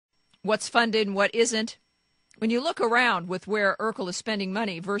what's funded and what isn't. When you look around with where Urkel is spending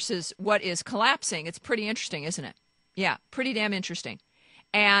money versus what is collapsing, it's pretty interesting, isn't it? Yeah, pretty damn interesting.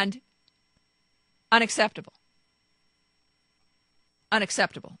 And unacceptable.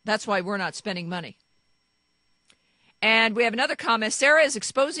 Unacceptable. That's why we're not spending money. And we have another comment. Sarah is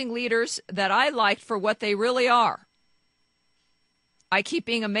exposing leaders that I liked for what they really are. I keep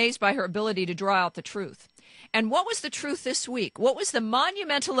being amazed by her ability to draw out the truth. And what was the truth this week? What was the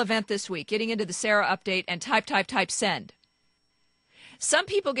monumental event this week? Getting into the Sarah update and type, send. Some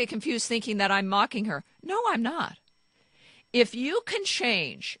people get confused thinking that I'm mocking her. No, I'm not. If you can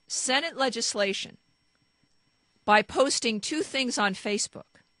change Senate legislation by posting 2 things on Facebook,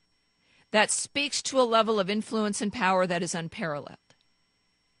 that speaks to a level of influence and power that is unparalleled.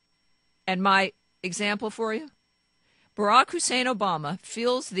 And my example for you, Barack Hussein Obama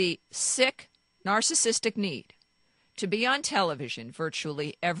feels the sick, narcissistic need to be on television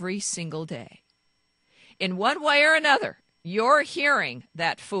virtually every single day. In one way or another, you're hearing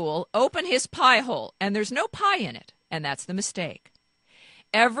that fool open his pie hole, and there's no pie in it, and that's the mistake.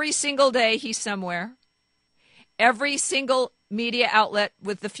 Every single day he's somewhere. Every single media outlet,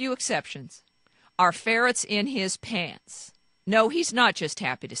 with the few exceptions, are ferrets in his pants. No, he's not just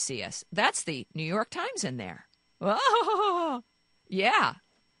happy to see us. That's the New York Times in there. Oh, yeah.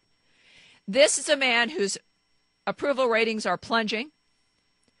 This is a man whose approval ratings are plunging,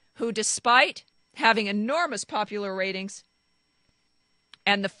 who, despite having enormous popular ratings,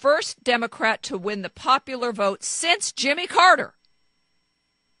 and the first Democrat to win the popular vote since Jimmy Carter,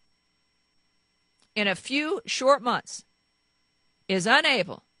 in a few short months, is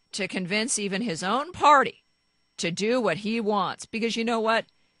unable to convince even his own party to do what he wants. Because you know what?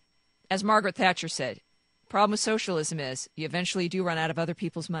 As Margaret Thatcher said, the problem with socialism is you eventually do run out of other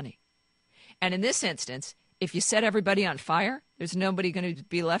people's money. And in this instance, if you set everybody on fire, there's nobody going to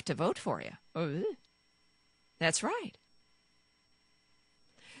be left to vote for you. Oh, that's right.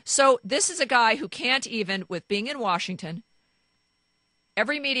 So this is a guy who can't even, with being in Washington,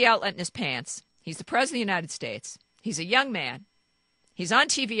 every media outlet in his pants. He's the President of the United States. He's a young man. He's on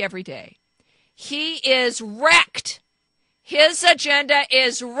TV every day. He is wrecked. His agenda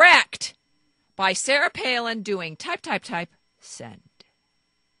is wrecked by Sarah Palin doing type, send.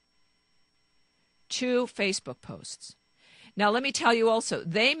 2 Facebook posts. Now, let me tell you also,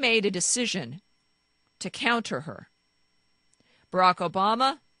 they made a decision to counter her. Barack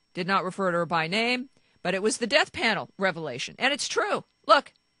Obama did not refer to her by name, but it was the death panel revelation. And it's true.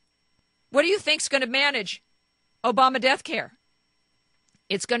 Look, what do you think's going to manage Obama death care?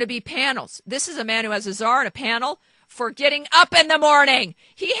 It's going to be panels. This is a man who has a czar and a panel for getting up in the morning.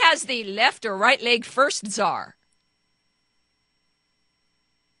 He has the left or right leg first czar.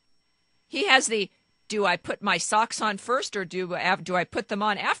 He has the, do I put my socks on first or do I put them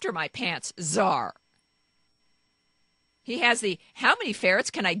on after my pants czar. He has the, how many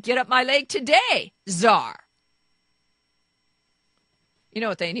ferrets can I get up my leg today czar. You know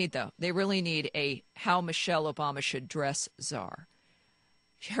what they need, though? They really need a how Michelle Obama should dress czar.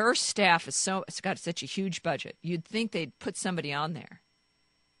 Her staff is it's got such a huge budget. You'd think they'd put somebody on there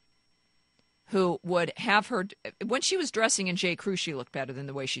who would have her. When she was dressing in J. Crew, she looked better than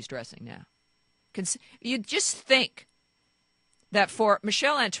the way she's dressing now. You'd just think that for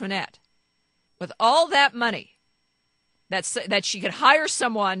Michelle Antoinette, with all that money, that she could hire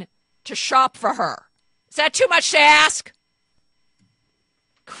someone to shop for her. Is that too much to ask?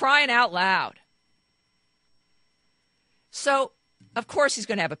 Crying out loud. So, of course, he's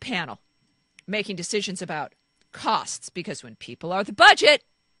going to have a panel making decisions about costs, because when people are the budget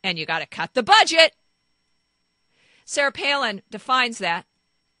and you got to cut the budget. Sarah Palin defines that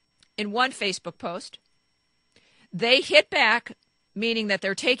in one Facebook post. They hit back, meaning that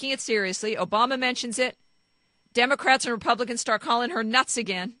they're taking it seriously. Obama mentions it. Democrats and Republicans start calling her nuts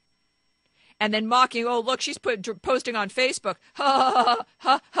again. And then mocking, oh, look, she's posting on Facebook. Ha, ha,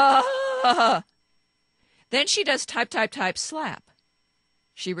 ha, ha, ha. Then she does type, slap.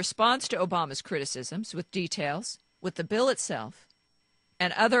 She responds to Obama's criticisms with details, with the bill itself,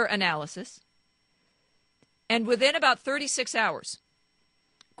 and other analysis. And within about 36 hours,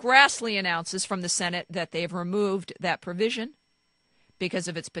 Grassley announces from the Senate that they've removed that provision because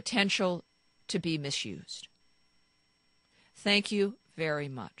of its potential to be misused. Thank you very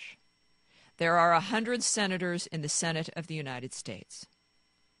much. There are 100 senators in the Senate of the United States.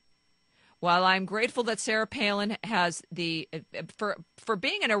 While I'm grateful that Sarah Palin has for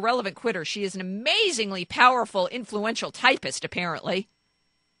being an irrelevant quitter, she is an amazingly powerful, influential typist, apparently.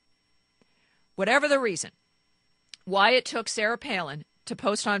 Whatever the reason, why it took Sarah Palin to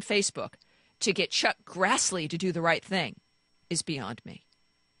post on Facebook to get Chuck Grassley to do the right thing is beyond me.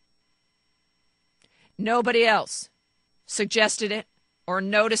 Nobody else suggested it or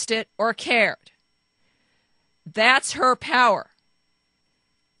noticed it or cared. That's her power.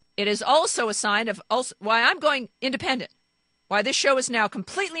 It is also a sign of why I'm going independent, why this show is now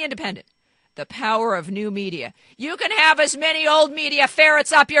completely independent. The power of new media. You can have as many old media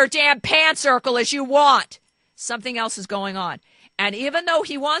ferrets up your damn pant circle as you want. Something else is going on. And even though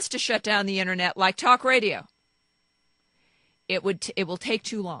he wants to shut down the internet like talk radio, it will take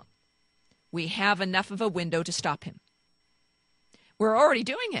too long. We have enough of a window to stop him. We're already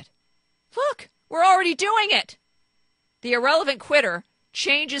doing it. Look, we're already doing it. The irrelevant quitter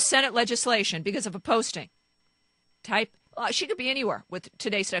changes Senate legislation because of a posting. She could be anywhere with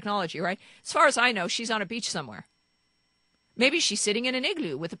today's technology, right? As far as I know, she's on a beach somewhere. Maybe she's sitting in an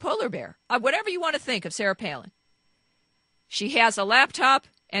igloo with a polar bear. Whatever you want to think of Sarah Palin. She has a laptop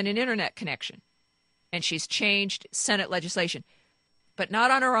and an internet connection. And she's changed Senate legislation. But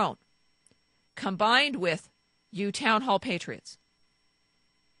not on her own. Combined with you town hall patriots.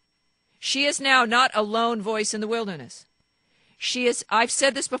 She is now not a lone voice in the wilderness. She is, I've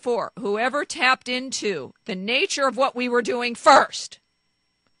said this before, whoever tapped into the nature of what we were doing first,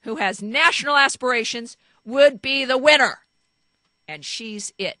 who has national aspirations, would be the winner. And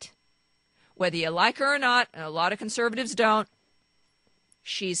she's it. Whether you like her or not, and a lot of conservatives don't,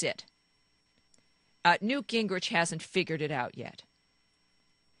 she's it. Newt Gingrich hasn't figured it out yet.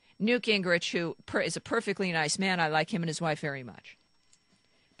 Newt Gingrich, who is a perfectly nice man, I like him and his wife very much.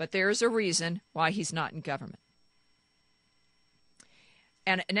 But there's a reason why he's not in government.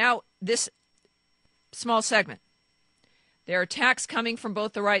 And now this small segment. There are attacks coming from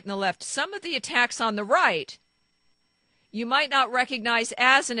both the right and the left. Some of the attacks on the right you might not recognize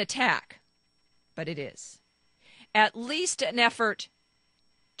as an attack, but it is. At least an effort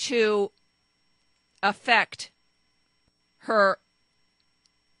to affect her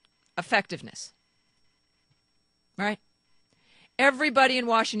effectiveness. Right? Everybody in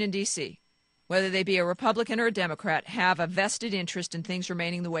Washington, D.C., whether they be a Republican or a Democrat, have a vested interest in things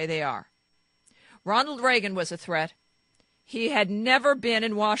remaining the way they are. Ronald Reagan was a threat. He had never been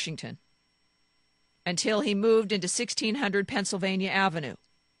in Washington until he moved into 1600 Pennsylvania Avenue.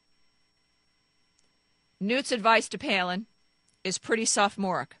 Newt's advice to Palin is pretty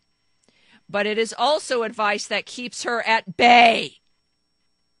sophomoric, but it is also advice that keeps her at bay.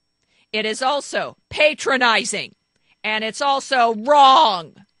 It is also patronizing, and it's also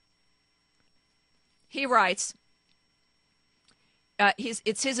wrong. He writes,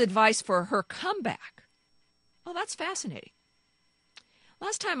 it's his advice for her comeback. Oh, that's fascinating.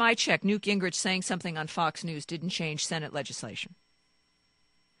 Last time I checked, Newt Gingrich saying something on Fox News didn't change Senate legislation.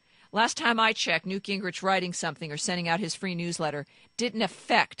 Last time I checked, Newt Gingrich writing something or sending out his free newsletter didn't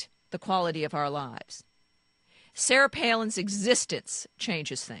affect the quality of our lives. Sarah Palin's existence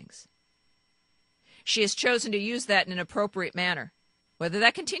changes things. She has chosen to use that in an appropriate manner. Whether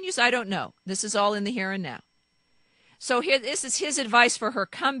that continues, I don't know. This is all in the here and now. So here, this is his advice for her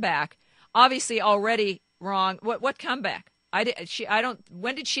comeback. Obviously, already wrong. What comeback?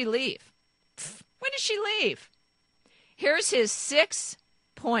 When did she leave? When did she leave? Here's his 6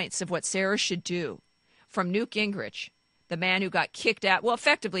 points of what Sarah should do from Newt Gingrich, the man who got kicked out. Well,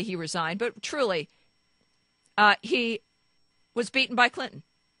 effectively, he resigned, but truly, he was beaten by Clinton.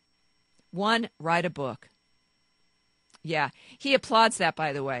 1, write a book. Yeah, he applauds that,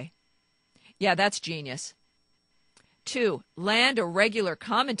 by the way. Yeah, that's genius. 2, land a regular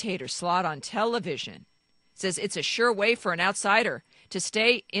commentator slot on television. Says it's a sure way for an outsider to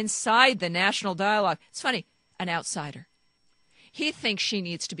stay inside the national dialogue. It's funny, an outsider. He thinks she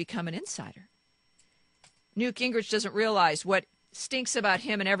needs to become an insider. Newt Gingrich doesn't realize what stinks about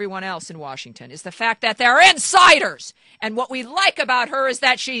him and everyone else in Washington is the fact that they're insiders. And what we like about her is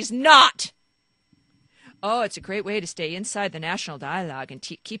that she's not. Oh, it's a great way to stay inside the national dialogue and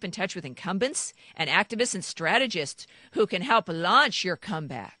keep in touch with incumbents and activists and strategists who can help launch your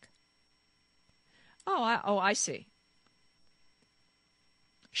comeback. I see.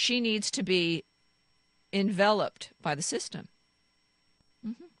 She needs to be enveloped by the system.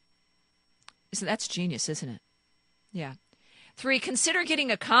 That's genius, isn't it? Yeah. 3, consider getting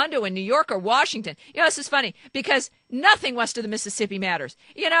a condo in New York or Washington. This is funny because nothing west of the Mississippi matters.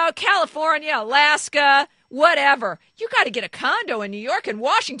 California, Alaska, whatever. You got to get a condo in New York and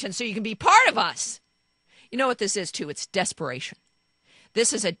Washington so you can be part of us. You know what this is, too? It's desperation.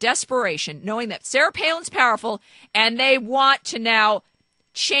 This is a desperation, knowing that Sarah Palin's powerful and they want to now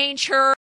change her